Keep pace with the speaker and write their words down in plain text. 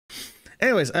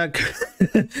Anyways,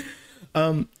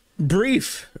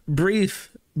 brief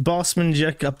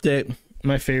BossManJack update.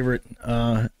 My favorite.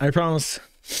 I promise.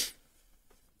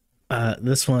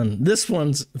 This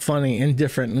one's funny and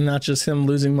different, and not just him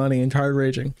losing money and hard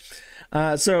raging.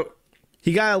 So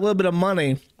he got a little bit of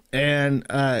money and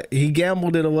he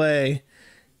gambled it away,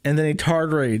 and then he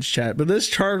hard rage, chat. But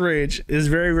this hard rage is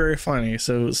very, very funny.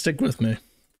 So stick with me.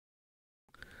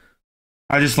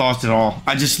 I just lost it all.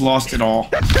 I just lost it all.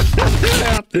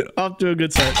 Off to a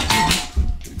good start.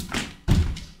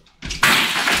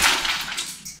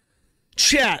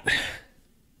 Chat,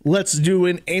 let's do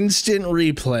an instant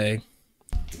replay.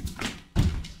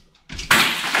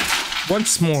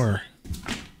 Once more.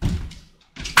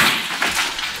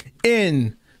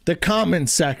 In the comment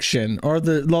section or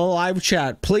the live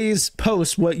chat, please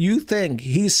post what you think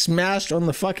he smashed on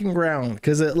the fucking ground,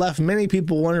 because it left many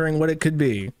people wondering what it could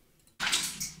be.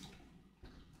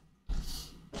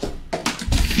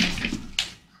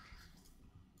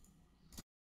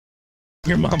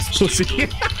 Your mom's pussy.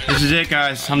 This is it,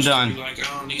 guys. I'm done.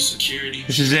 This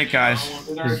is it, guys.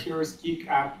 Here's Geek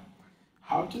app.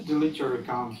 How to delete your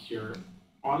account here?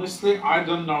 Honestly, I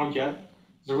don't know yet.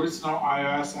 There is no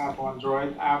iOS app,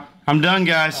 Android app. I'm done,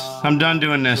 guys. I'm done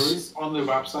doing this. There is only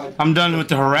website. I'm done with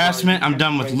the harassment. I'm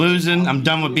done with losing. I'm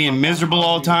done with being miserable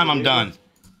all the time. I'm done.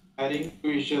 I think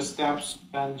we just steps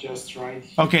and just right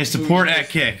here. Okay, support at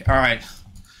Kick. All right.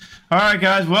 All right,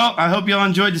 guys. Well, I hope y'all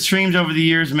enjoyed the streams over the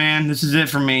years, man. This is it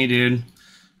for me, dude.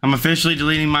 I'm officially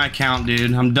deleting my account,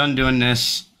 dude. I'm done doing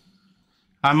this.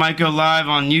 I might go live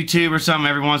on YouTube or something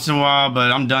every once in a while,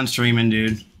 but I'm done streaming,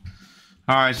 dude.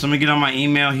 All right, so let me get on my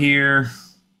email here.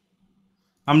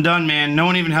 I'm done, man. No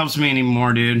one even helps me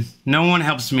anymore, dude. No one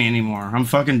helps me anymore. I'm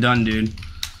fucking done, dude.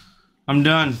 I'm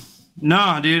done.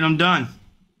 No, dude, I'm done.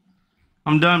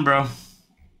 I'm done, bro.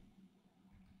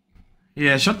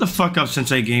 Yeah, shut the fuck up,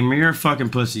 Sensei Gamer. You're a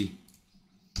fucking pussy.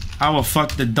 I will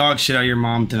fuck the dog shit out of your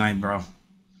mom tonight, bro.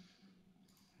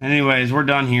 Anyways, we're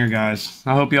done here, guys.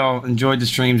 I hope y'all enjoyed the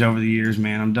streams over the years,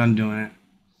 man. I'm done doing it.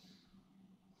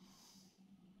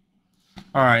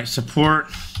 Alright, support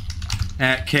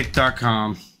at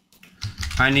kick.com.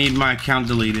 I need my account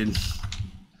deleted.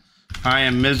 I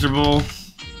am miserable.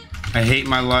 I hate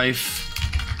my life.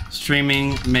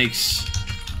 Streaming makes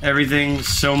everything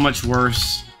so much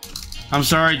worse. I'm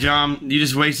sorry, John. You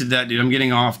just wasted that, dude. I'm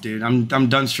getting off, dude. I'm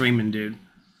done streaming, dude.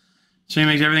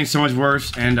 Streaming makes everything so much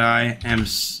worse, and I am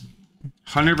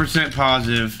 100%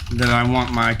 positive that I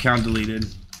want my account deleted.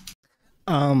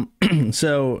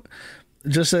 So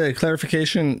just a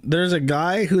clarification, there's a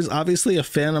guy who's obviously a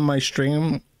fan of my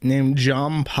stream named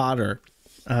John Potter,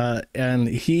 and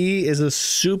he is a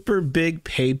super big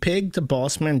pay pig to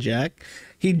BossManJack.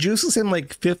 He juices him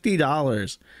like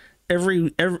 $50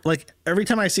 every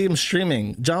time I see him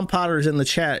streaming. John Potter is in the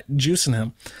chat juicing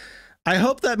him. I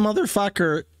hope that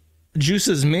motherfucker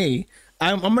juices me.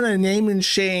 I'm gonna name and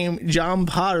shame John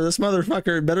Potter. This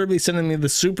motherfucker better be sending me the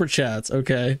super chats,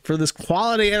 okay, for this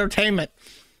quality entertainment.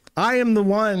 I am the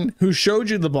one who showed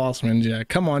you the BossManJack.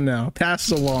 Come on now,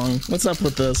 pass it along. What's up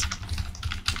with this?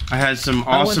 I had some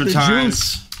awesome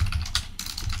times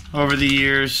over the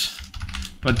years,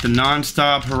 but the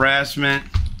non-stop harassment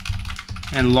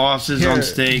and losses on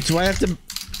stake do I have to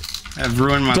have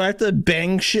ruined my... Do I have to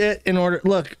bang shit in order?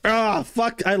 Look,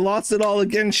 fuck, I lost it all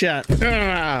again, chat.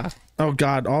 Oh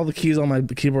god, all the keys on my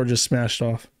keyboard just smashed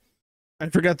off. I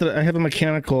forgot that I have a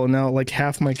mechanical, and now like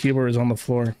half my keyboard is on the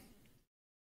floor.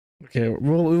 Okay, we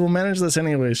will manage this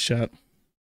anyways, chat.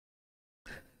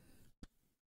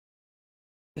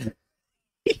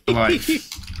 Life.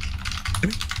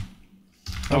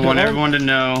 I want everyone to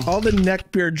know. All the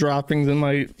neckbeard droppings in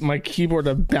my keyboard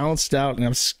have bounced out, and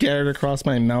I'm scared across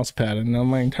my mouse pad, and now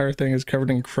my entire thing is covered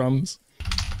in crumbs.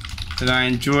 That I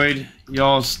enjoyed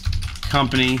y'all's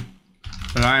company,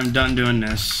 but I am done doing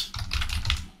this.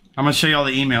 I'm gonna show y'all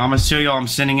the email. I'm gonna show y'all I'm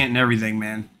sending it and everything,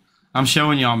 man. I'm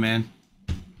showing y'all, man.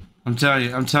 I'm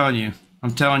telling you,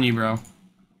 bro.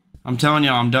 I'm telling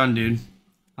y'all I'm done, dude.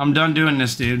 I'm done doing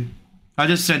this, dude. I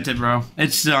just sent it, bro.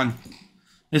 It's done.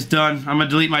 It's done. I'm gonna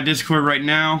delete my Discord right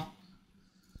now.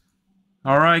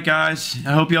 Alright, guys.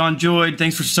 I hope y'all enjoyed.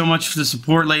 Thanks for so much for the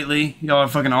support lately. Y'all are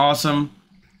fucking awesome.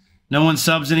 No one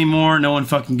subs anymore. No one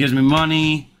fucking gives me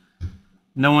money.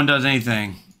 No one does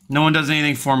anything. No one does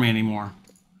anything for me anymore.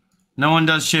 No one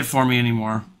does shit for me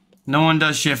anymore. No one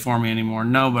does shit for me anymore.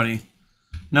 Nobody.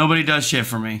 Nobody does shit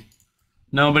for me.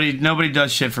 Nobody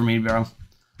does shit for me, bro.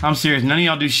 I'm serious. None of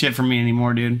y'all do shit for me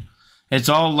anymore, dude. It's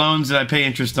all loans that I pay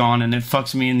interest on, and it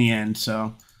fucks me in the end,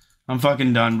 so I'm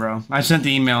fucking done, bro. I sent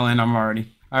the email in. I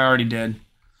already did.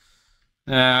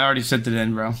 I already sent it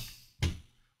in, bro.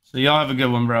 So y'all have a good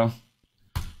one, bro.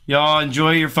 Y'all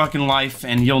enjoy your fucking life,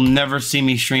 and you'll never see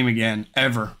me stream again,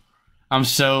 ever. I'm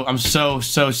so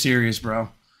serious, bro.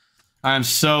 I'm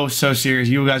so serious.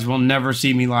 You guys will never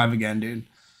see me live again, dude.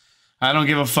 I don't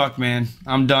give a fuck, man.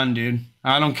 I'm done, dude.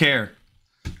 I don't care.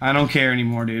 I don't care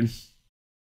anymore, dude.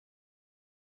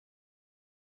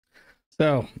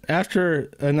 So, after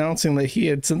announcing that he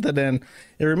had sent that in,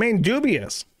 it remained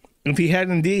dubious if he had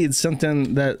indeed sent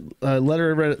in that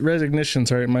letter of resignation.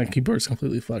 Sorry, my keyboard's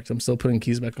completely fucked. I'm still putting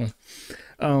keys back on.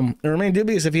 It remained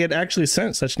dubious if he had actually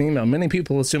sent such an email. Many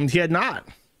people assumed he had not.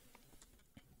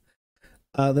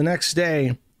 The next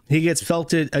day, he gets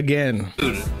felted again.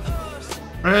 Dude,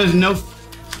 there's no...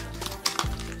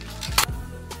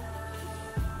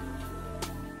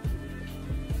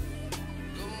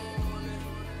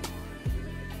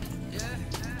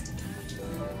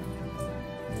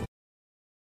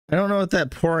 I don't know what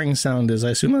that pouring sound is. I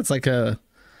assume that's like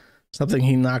something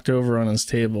he knocked over on his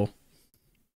table.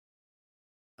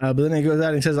 But then he goes out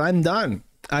and he says, I'm done.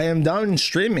 I am done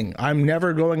streaming. I'm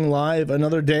never going live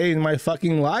another day in my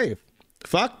fucking life.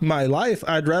 Fuck my life.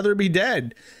 I'd rather be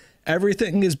dead.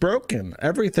 Everything is broken.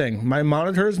 Everything. My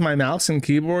monitors, my mouse and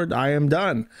keyboard, I am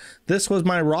done. This was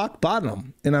my rock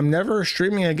bottom, and I'm never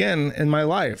streaming again in my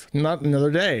life. Not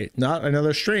another day. Not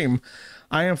another stream.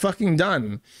 I am fucking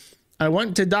done. I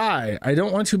want to die. I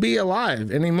don't want to be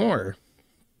alive anymore.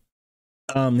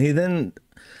 He then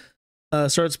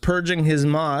starts purging his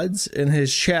mods in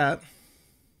his chat.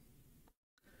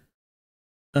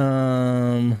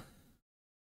 And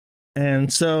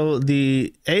so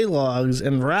the A-logs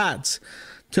and rats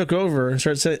took over and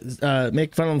started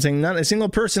making fun of him, saying, not a single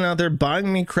person out there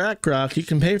buying me crack rock. You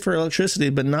can pay for electricity,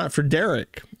 but not for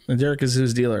Derek. And Derek is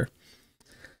his dealer.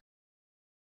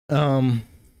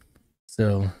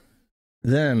 So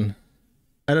then,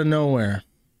 out of nowhere,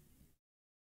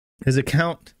 his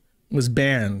account was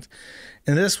banned.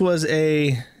 And this was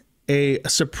a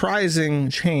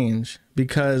surprising change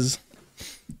because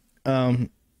it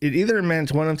either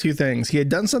meant one of two things. He had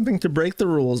done something to break the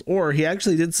rules, or he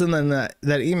actually did send them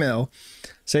that email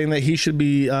saying that he should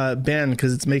be banned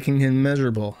because it's making him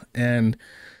miserable. And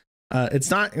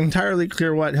it's not entirely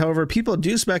clear what. However, people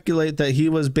do speculate that he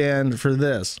was banned for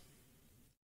this.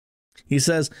 He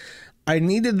says, I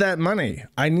needed that money.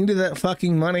 I needed that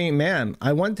fucking money, man.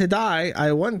 I want to die.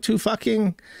 I want to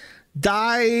fucking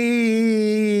die.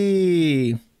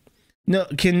 No,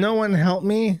 can no one help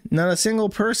me? Not a single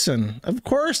person. Of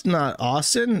course not,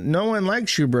 Austin. No one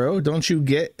likes you, bro. Don't you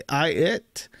get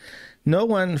it? No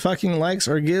one fucking likes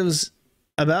or gives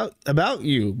about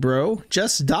you, bro.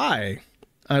 Just die.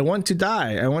 I want to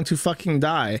die. I want to fucking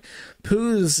die.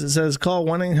 Poos says call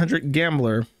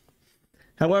 1-800-GAMBLER.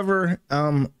 However,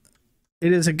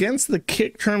 it is against the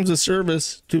Kick terms of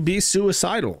service to be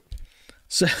suicidal.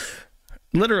 So,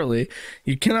 literally,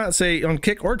 you cannot say on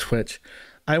Kick or Twitch,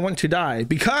 I want to die,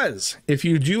 because if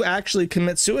you do actually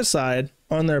commit suicide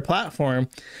on their platform,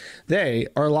 they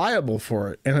are liable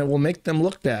for it, and it will make them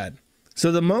look bad.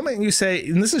 So the moment you say,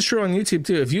 and this is true on YouTube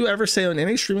too, if you ever say on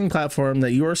any streaming platform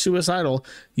that you are suicidal,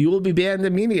 you will be banned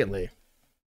immediately.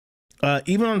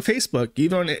 Even on Facebook,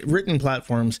 even on written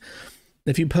platforms,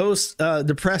 if you post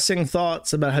depressing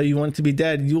thoughts about how you want to be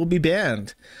dead, you will be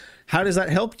banned. How does that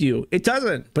help you? It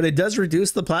doesn't, but it does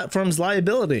reduce the platform's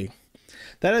liability.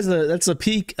 That's a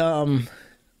peak. There's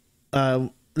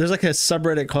like a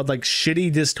subreddit called like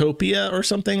shitty dystopia or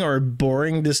something, or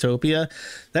boring dystopia.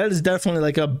 That is definitely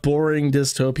like a boring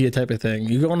dystopia type of thing.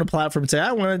 You go on a platform and say,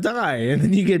 I want to die, and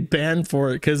then you get banned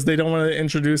for it because they don't want to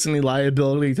introduce any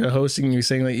liability to hosting you,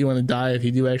 saying that you want to die if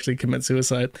you do actually commit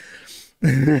suicide.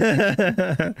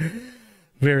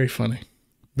 Very funny.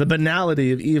 The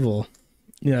banality of evil.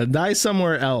 Yeah, die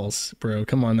somewhere else, bro.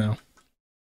 Come on now.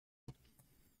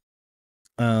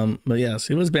 But yes,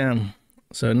 he was banned.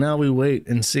 So now we wait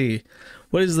and see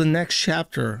what is the next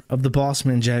chapter of the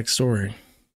BossManJack story.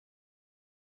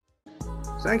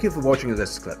 Thank you for watching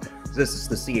this clip. This is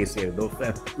the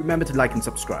CACA. Remember to like and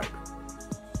subscribe.